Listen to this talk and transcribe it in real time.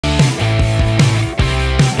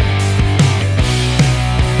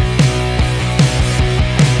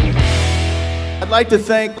like to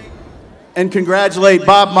thank and congratulate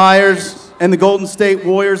Bob Myers and the Golden State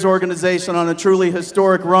Warriors organization on a truly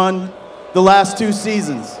historic run the last 2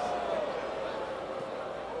 seasons.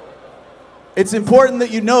 It's important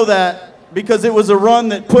that you know that because it was a run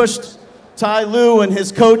that pushed Ty Lue and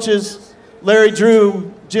his coaches, Larry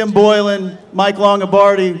Drew, Jim Boylan, Mike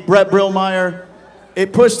Longobardi, Brett Brillmeyer.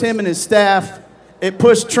 It pushed him and his staff. It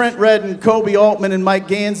pushed Trent Redden, Kobe Altman, and Mike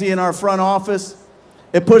Gansey in our front office.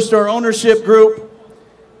 It pushed our ownership group,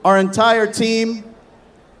 our entire team,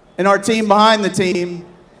 and our team behind the team,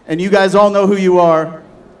 and you guys all know who you are,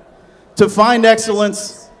 to find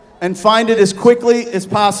excellence and find it as quickly as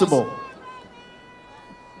possible.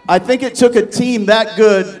 I think it took a team that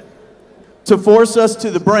good to force us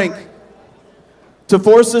to the brink, to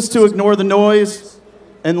force us to ignore the noise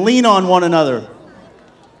and lean on one another,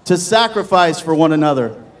 to sacrifice for one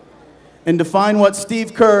another, and to find what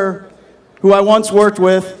Steve Kerr, who I once worked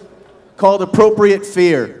with, called appropriate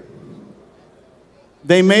fear.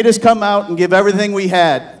 They made us come out and give everything we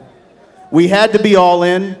had. We had to be all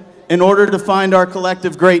in order to find our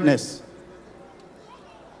collective greatness.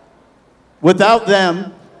 Without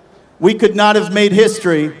them, we could not have made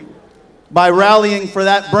history by rallying for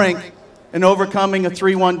that brink and overcoming a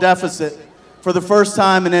 3-1 deficit for the first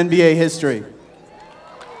time in NBA history.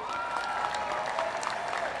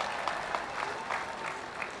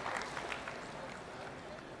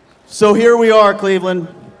 So here we are, Cleveland.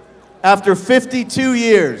 After 52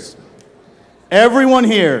 years, everyone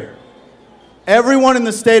here, everyone in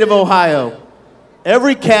the state of Ohio,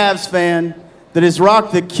 every Cavs fan that has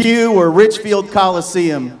rocked the Q or Richfield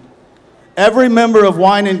Coliseum, every member of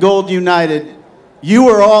Wine and Gold United, you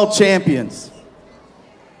are all champions.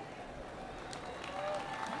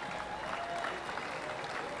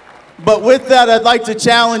 But with that, I'd like to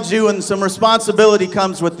challenge you, and some responsibility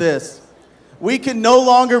comes with this. We can no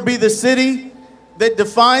longer be the city that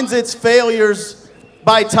defines its failures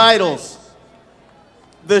by titles.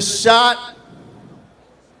 The shot,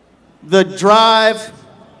 the drive,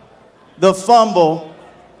 the fumble,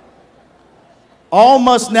 all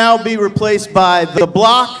must now be replaced by the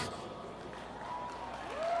block,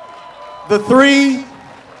 the 3,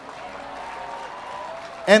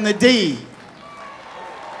 and the D.